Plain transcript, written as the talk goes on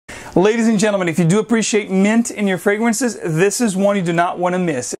Ladies and gentlemen, if you do appreciate mint in your fragrances, this is one you do not want to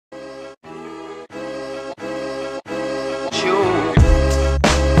miss.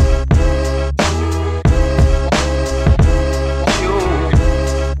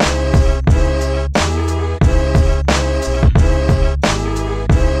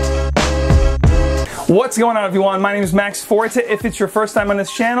 What's going on, everyone? My name is Max Forti. If it's your first time on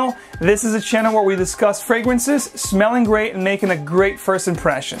this channel, this is a channel where we discuss fragrances, smelling great, and making a great first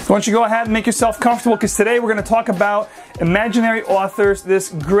impression. So why don't you go ahead and make yourself comfortable, because today we're going to talk about Imaginary Authors, this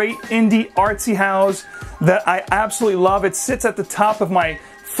great indie artsy house that I absolutely love. It sits at the top of my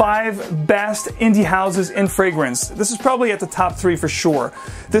 5 best indie houses in fragrance. This is probably at the top 3 for sure.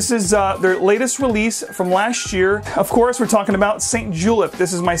 This is their latest release from last year. Of course, we're talking about St. Julep.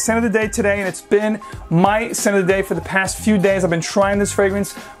 This is my scent of the day today, and it's been my scent of the day for the past few days. I've been trying this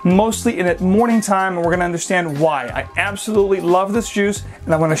fragrance mostly in the morning time, and we're gonna understand why. I absolutely love this juice,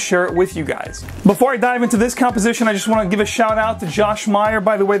 and I wanna share it with you guys. Before I dive into this composition, I just wanna give a shout out to Josh Meyer.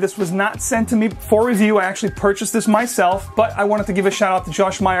 By the way, this was not sent to me for review. I actually purchased this myself, but I wanted to give a shout out to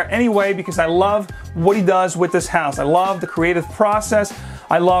Josh Meyer anyway, because I love what he does with this house. I love the creative process.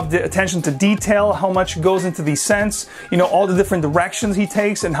 I love the attention to detail, how much goes into these scents, you know, all the different directions he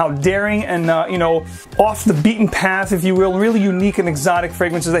takes, and how daring and, you know, off the beaten path, if you will, really unique and exotic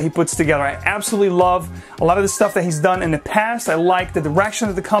fragrances that he puts together. I absolutely love a lot of the stuff that he's done in the past. I like the direction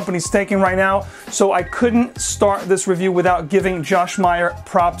that the company's taking right now, so I couldn't start this review without giving Josh Meyer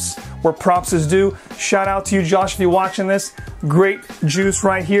props where props is due. Shout out to you, Josh, if you're watching this. Great juice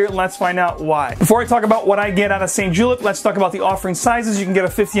right here. Let's find out why. Before I talk about what I get out of St. Julep, let's talk about the offering sizes. You can get a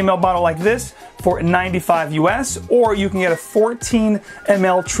 50 ml bottle like this for $95 US, or you can get a 14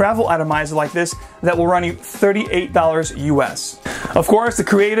 ml travel atomizer like this that will run you $38 US. Of course, the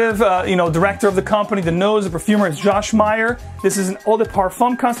creative, director of the company, the nose, the perfumer is Josh Meyer. This is an eau de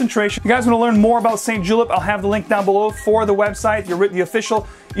parfum concentration. If you guys want to learn more about St. Julep, I'll have the link down below for the website, the official,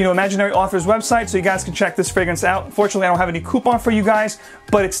 Imaginary Authors website, so you guys can check this fragrance out. Unfortunately, I don't have any coupon for you guys,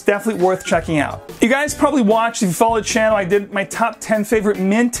 but it's definitely worth checking out. You guys probably watched, if you follow the channel, I did my top 10 favorite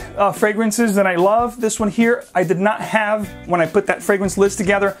mint fragrances that I love. This one here, I did not have when I put that fragrance list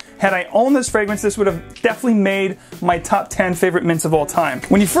together. Had I owned this fragrance, this would have definitely made my top 10 favorite mints of all time.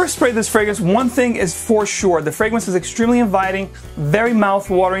 When you first spray this fragrance, one thing is for sure. The fragrance is extremely inviting, very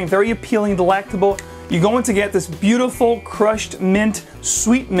mouth-watering, very appealing, delectable. You're going to get this beautiful crushed mint,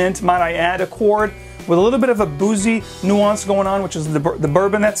 sweet mint, might I add, accord with a little bit of a boozy nuance going on, which is the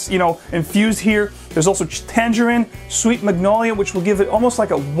bourbon that's, infused here. There's also tangerine, sweet magnolia, which will give it almost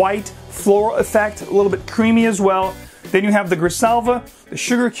like a white floral effect, a little bit creamy as well. Then you have the grisalva, the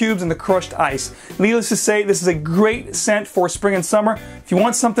sugar cubes, and the crushed ice. Needless to say, this is a great scent for spring and summer. If you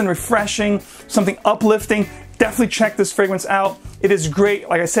want something refreshing, something uplifting, definitely check this fragrance out. It is great.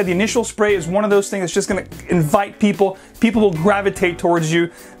 Like I said, the initial spray is one of those things that's just going to invite people. People will gravitate towards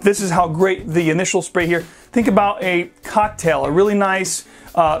you. This is how great the initial spray here. Think about a cocktail, a really nice,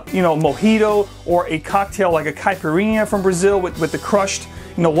 mojito, or a cocktail like a caipirinha from Brazil with the crushed,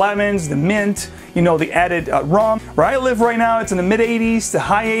 lemons, the mint, the added rum. Where I live right now, it's in the mid 80s to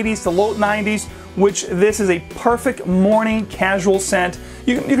high 80s to low 90s, which this is a perfect morning casual scent.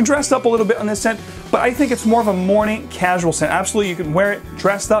 You can dress up a little bit on this scent, but I think it's more of a morning casual scent. Absolutely, you can wear it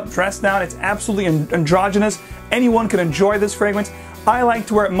dressed up, dressed down. It's absolutely androgynous. Anyone can enjoy this fragrance. I like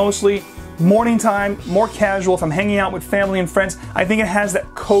to wear it mostly morning time, more casual. If I'm hanging out with family and friends, I think it has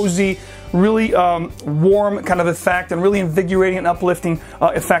that cozy, really warm kind of effect, and really invigorating and uplifting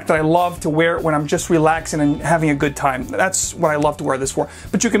effect that I love to wear when I'm just relaxing and having a good time. That's what I love to wear this for.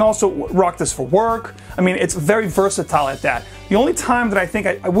 But you can also rock this for work. I mean, it's very versatile at that. The only time that I think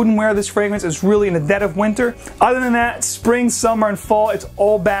I wouldn't wear this fragrance is really in the dead of winter. Other than that, spring, summer, and fall, it's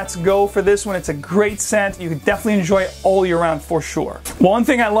all bats go for this one. It's a great scent. You can definitely enjoy it all year round for sure. One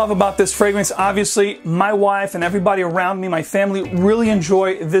thing I love about this fragrance, obviously, my wife and everybody around me, my family, really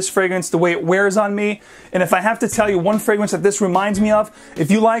enjoy this fragrance, the way it wears on me. And if I have to tell you one fragrance that this reminds me of, if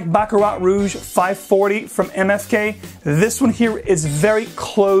you like Baccarat Rouge 540 from MFK, this one here is very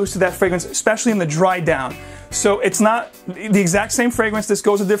close to that fragrance, especially in the dry down. So it's not the exact same fragrance, this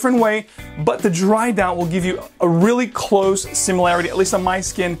goes a different way, but the dry down will give you a really close similarity, at least on my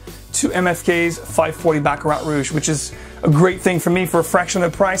skin, to MFK's 540 Baccarat Rouge, which is a great thing for me. For a fraction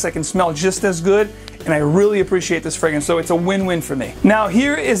of the price, I can smell just as good, and I really appreciate this fragrance, so it's a win-win for me. Now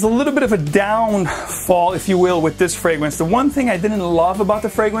here is a little bit of a downfall, if you will, with this fragrance. The one thing I didn't love about the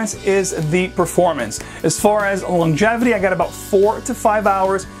fragrance is the performance. As far as longevity, I got about 4 to 5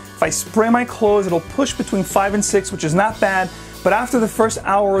 hours. If I spray my clothes, it'll push between 5 and 6, which is not bad. but after the first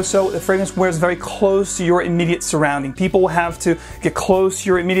hour or so, the fragrance wears very close to your immediate surrounding. People will have to get close to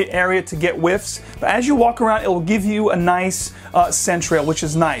your immediate area to get whiffs, but as you walk around, it will give you a nice scent trail, which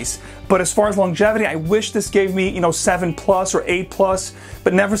is nice. But as far as longevity, I wish this gave me, 7 plus or 8 plus,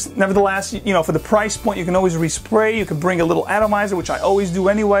 but nevertheless, for the price point, you can always respray, you can bring a little atomizer, which I always do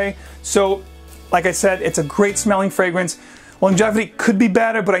anyway. So, like I said, it's a great smelling fragrance. Longevity could be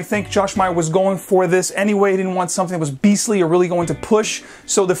better, but I think Josh Meyer was going for this anyway. He didn't want something that was beastly or really going to push,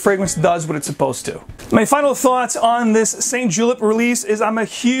 so the fragrance does what it's supposed to. My final thoughts on this St. Julep release is I'm a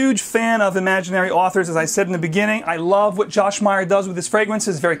huge fan of imaginary authors. As I said in the beginning, I love what Josh Meyer does with his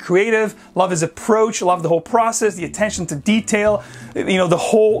fragrances. Very creative, love his approach, love the whole process, the attention to detail, the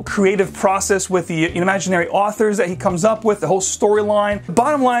whole creative process with the imaginary authors that he comes up with, the whole storyline.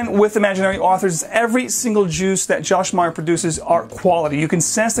 Bottom line with imaginary authors is every single juice that Josh Meyer produces are quality. You can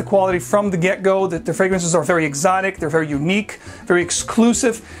sense the quality from the get-go, that the fragrances are very exotic, they're very unique, very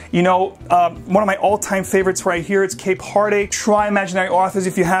exclusive. One of my all-time favorites right here, it's Cape Heartache. Try Imaginary Authors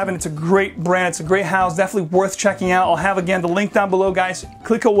if you haven't. It's a great brand, it's a great house, definitely worth checking out. I'll have, again, the link down below, guys.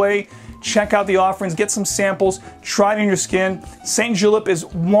 Click away, check out the offerings, get some samples, try it in your skin. St. Julep is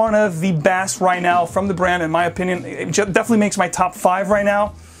one of the best right now from the brand, in my opinion. It definitely makes my top 5 right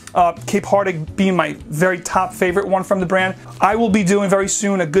now. Cape Heartache being my very top favorite one from the brand. I will be doing very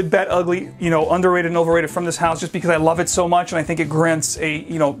soon a good, bad, ugly, underrated and overrated from this house, just because I love it so much and I think it grants a,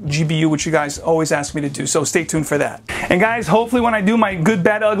 GBU, which you guys always ask me to do. So stay tuned for that. And guys, hopefully when I do my good,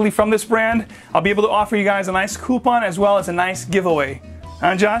 bad, ugly from this brand, I'll be able to offer you guys a nice coupon as well as a nice giveaway.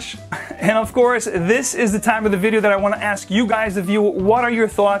 Huh, Josh? And of course, this is the time of the video that I want to ask you guys, the viewer, what are your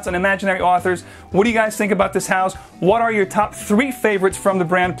thoughts on imaginary authors? What do you guys think about this house? What are your top 3 favorites from the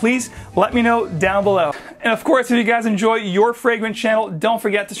brand? Please let me know down below. And of course, if you guys enjoy your fragrance channel, don't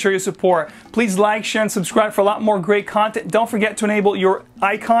forget to show your support. Please like, share, and subscribe for a lot more great content. Don't forget to enable your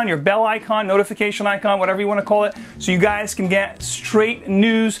icon, your bell icon, notification icon, whatever you want to call it, so you guys can get straight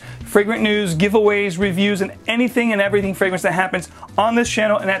news, fragrant news, giveaways, reviews, and anything and everything fragrance that happens on this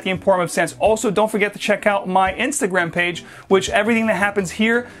channel and at the Emporium of Scents. Also, don't forget to check out my Instagram page, which everything that happens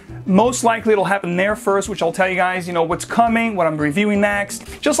here, most likely it'll happen there first, which I'll tell you guys, what's coming, what I'm reviewing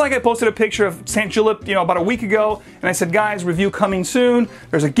next. Just like I posted a picture of St. Julep, about a week ago, and I said, guys, review coming soon.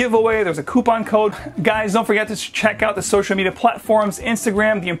 There's a giveaway, there's a coupon code. Guys, don't forget to check out the social media platforms,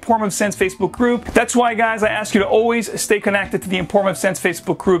 Instagram, the Emporium of Scents Facebook group. That's why, guys, I ask you to always stay connected to the Emporium of Scents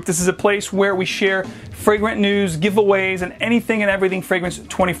Facebook group. This is a place where we share fragrant news, giveaways, and anything and everything fragrance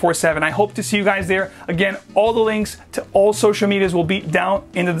 24/7. I hope to see you guys there. Again, all the links to all social medias will be down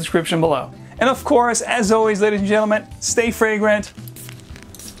in the description below. And of course, as always, ladies and gentlemen, stay fragrant,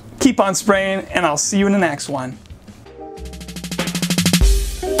 keep on spraying, and I'll see you in the next one.